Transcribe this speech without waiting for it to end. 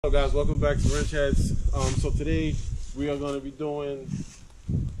Hello guys, welcome back to Wrench Heads. So today we are going to be doing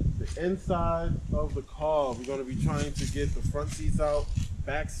the inside of the car. We're going to be trying to get the front seats out,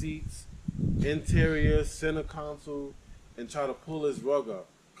 back seats, interior, center console, and try to pull this rug up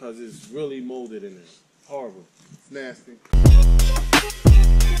because it's really molded in there. Horrible. It's nasty.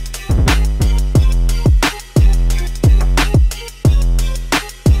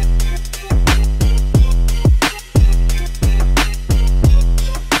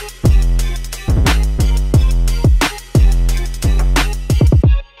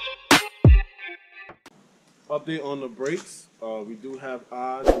 Update on the brakes. We do have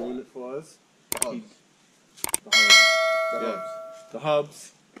Oz doing it for us. The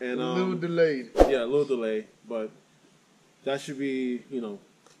hubs. And a little delayed. Yeah, a little delay, but that should be,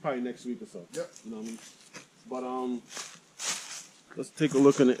 probably next week or so. Yep. You know what I mean? But let's take a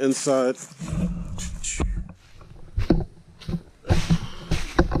look in the inside.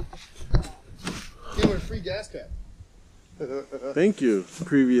 Came with a free gas cap. Thank you,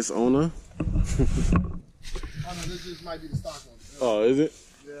 previous owner. I know this just might be the stock one. Oh, is it?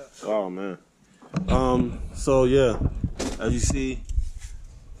 Yeah. Oh man. So yeah, as you see,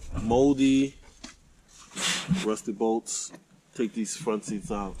 moldy, rusted bolts. Take these front seats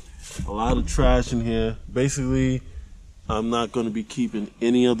out. A lot of trash in here. Basically, I'm not going to be keeping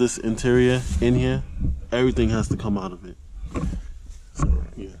any of this interior in here. Everything has to come out of it. So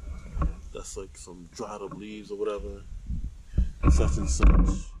yeah, that's like some dried up leaves or whatever. Such and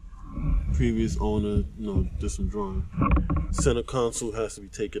such. Previous owner, did some drawing. Center console has to be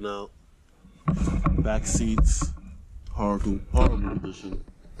taken out. Back seats, horrible condition.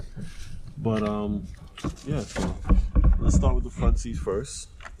 But yeah. So let's start with the front seats first.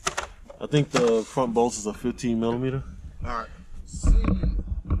 I think the front bolts is a 15 millimeter. All right.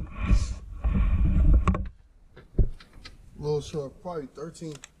 A little short, probably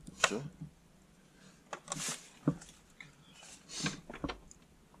 13. Sure.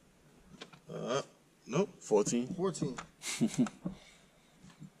 Nope, 14. 14.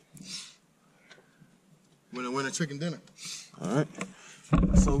 Winner, chicken dinner. All right.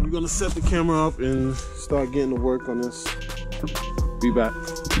 So we're gonna set the camera up and start getting to work on this. Be back.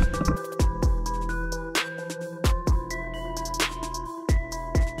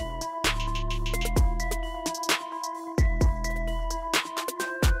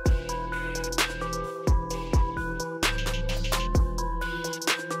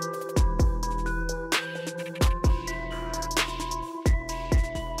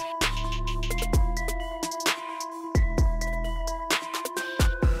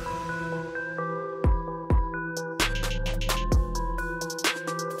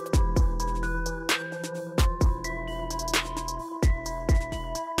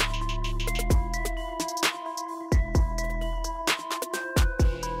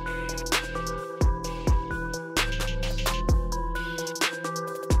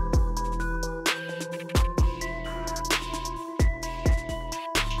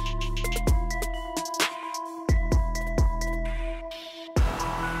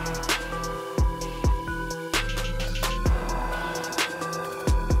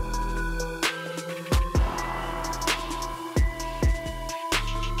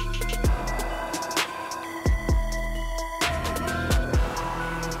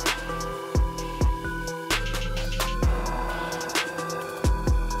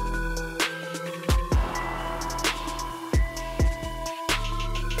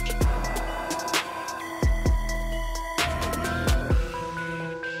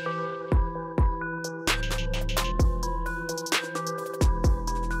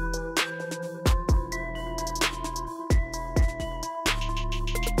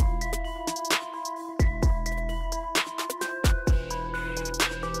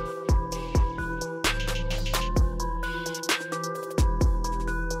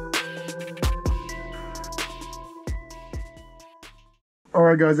 All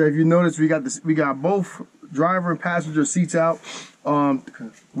right, guys. If you notice, we got both driver and passenger seats out.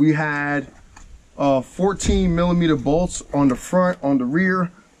 We had 14 millimeter bolts on the front, on the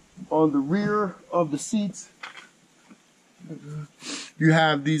rear of the seats. You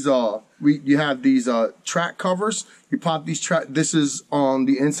have these track covers. You pop these track. This is on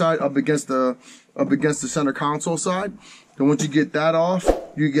the inside, up against the center console side. Then once you get that off,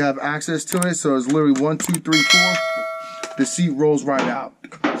 you have access to it. So it's literally 1, 2, 3, 4. The seat rolls right out.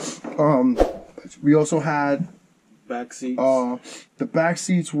 We also had Back seats. The back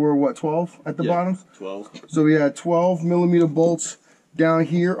seats were what, 12 at the bottom? 12. So we had 12 millimeter bolts down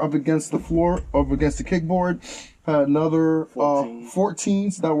here up against the floor, up against the kickboard. Had another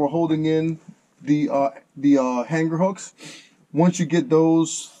 14s that were holding in the hanger hooks. once you get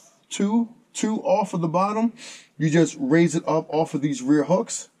those two off of the bottom, you just raise it up off of these rear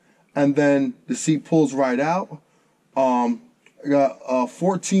hooks, and then the seat pulls right out. I got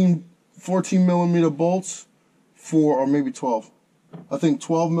 14 millimeter bolts for, or maybe 12. I think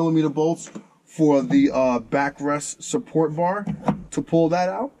 12 millimeter bolts for the backrest support bar to pull that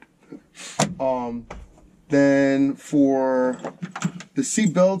out. Then for the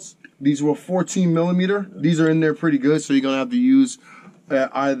seat belts, these were 14 millimeter. These are in there pretty good, so you're gonna have to use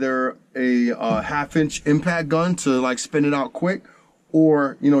either a 1/2-inch impact gun to like spin it out quick,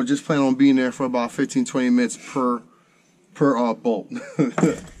 or you know, just plan on being there for about 15-20 minutes per bolt.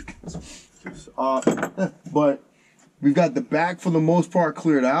 But we've got the back for the most part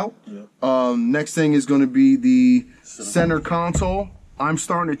cleared out. Yep. Next thing is going to be the center console. I'm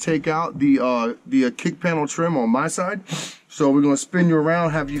starting to take out the kick panel trim on my side. So we're going to spin you around,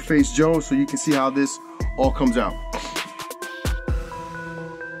 have you face Joe so you can see how this all comes out.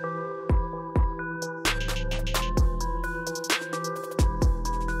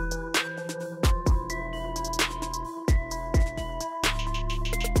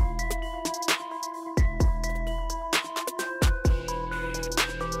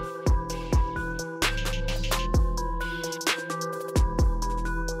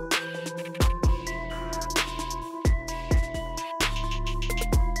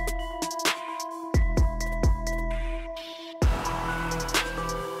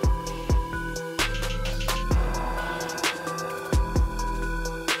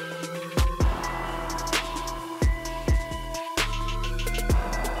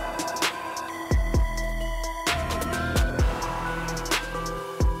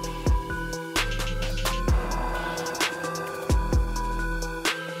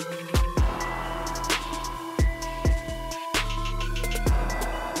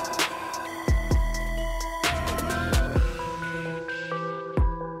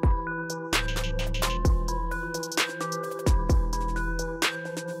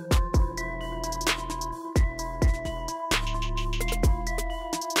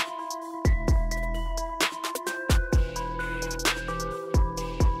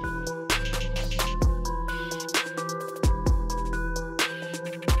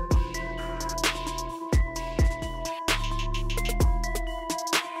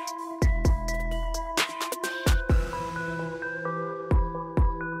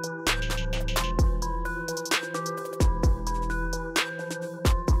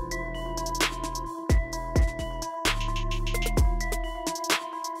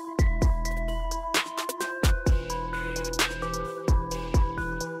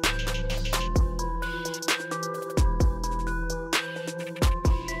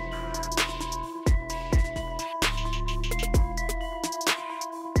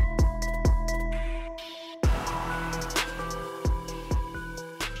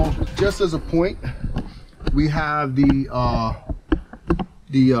 Just as a point, we have the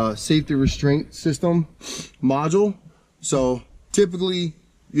safety restraint system module. So typically,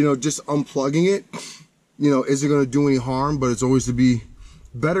 you know, just unplugging it, you know, isn't going to do any harm, but it's always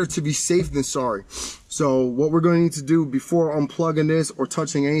better to be safe than sorry. So what we're going to need to do before unplugging this or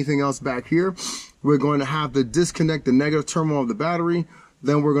touching anything else back here, we're going to have to disconnect the negative terminal of the battery.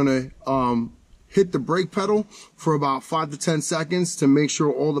 Then we're going to hit the brake pedal for about 5 to 10 seconds to make sure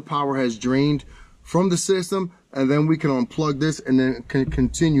all the power has drained from the system, and then we can unplug this and then can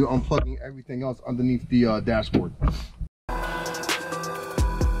continue unplugging everything else underneath the dashboard.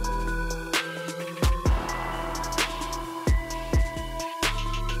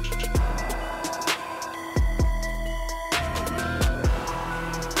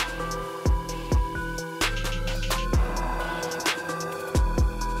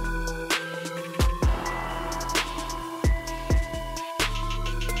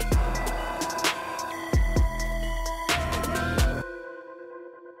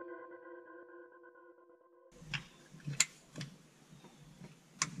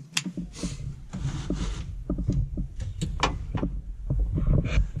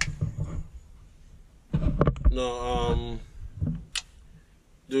 No,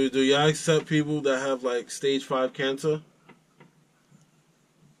 do y'all accept people that have like stage 5 cancer?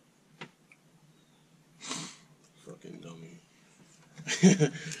 Fucking dummy.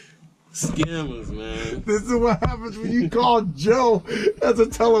 Scammers, man. This is what happens when you call Joe as a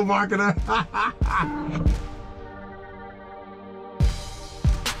telemarketer.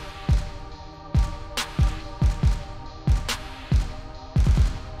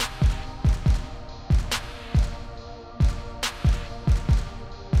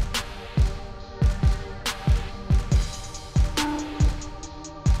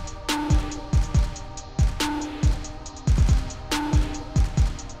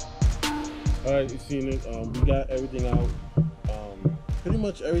 All right, you've seen it. We got everything out. Pretty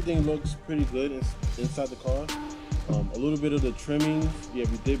much everything looks pretty good inside the car. A little bit of the trimmings. Yeah,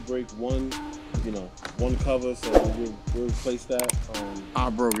 we did break one cover, so we'll replace that. I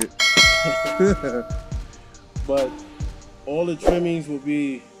broke it. But all the trimmings will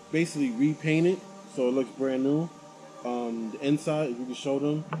be basically repainted, so it looks brand new. The inside, if you can show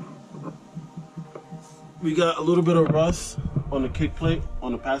them, we got a little bit of rust on the kick plate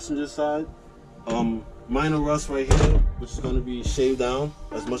on the passenger side. Minor rust right here, which is going to be shaved down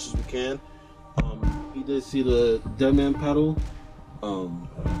as much as we can. You did see the dead man pedal.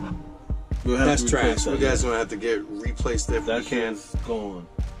 That's trash. You guys gonna have to get replaced if we can. That's gone.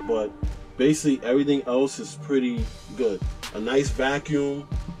 But basically everything else is pretty good. A nice vacuum,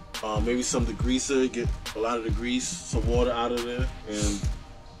 maybe some degreaser, get a lot of the grease, some water out of there, and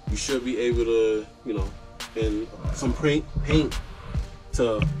we should be able to, and some paint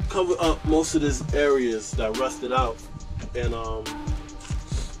to cover up most of these areas that rusted out, and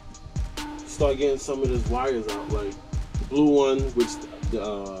start getting some of these wires out, like the blue one, which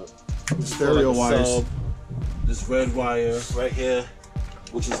stereo wires. Sub, this red wire right here,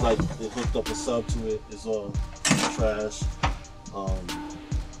 which is like they hooked up a sub to it, is all trash.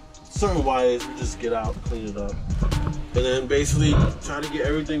 Certain wires we just get out, clean it up, and then basically try to get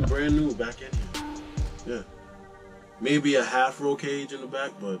everything brand new back in here. Yeah, maybe a half roll cage in the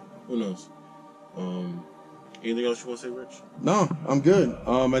back, but who knows. Anything else you want to say, Rich? No, I'm good.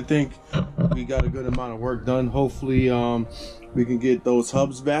 I think we got a good amount of work done. Hopefully, we can get those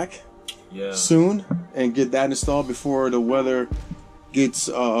hubs back soon and get that installed before the weather gets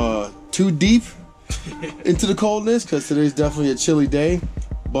too deep into the coldness, because today's definitely a chilly day.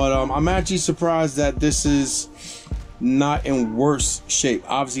 But I'm actually surprised that this is not in worse shape.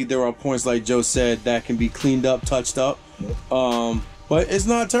 Obviously, there are points, like Joe said, that can be cleaned up, touched up. But it's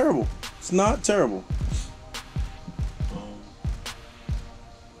not terrible. It's not terrible.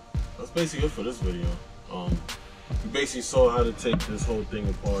 That's basically it for this video. We basically saw how to take this whole thing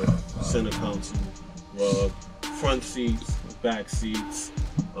apart. Center console, rug, front seats, back seats,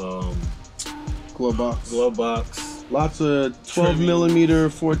 Glove box. Lots of 12mm,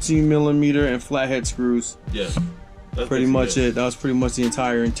 14mm, and flathead screws. Yeah, that's pretty much it. That was pretty much the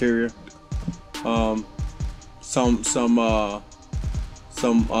entire interior. Some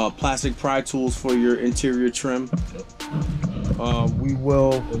plastic pry tools for your interior trim. We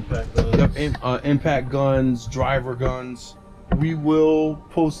will impact guns, driver guns. We will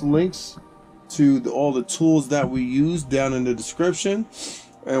post links to all the tools that we use down in the description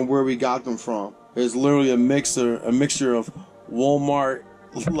and where we got them from. It's literally a mixture of Walmart,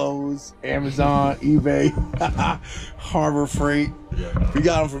 Lowe's, Amazon, eBay, Harbor Freight. We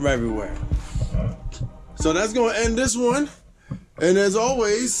got them from everywhere. So that's going to end this one. And as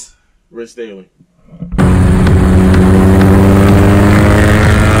always, Rich Daily.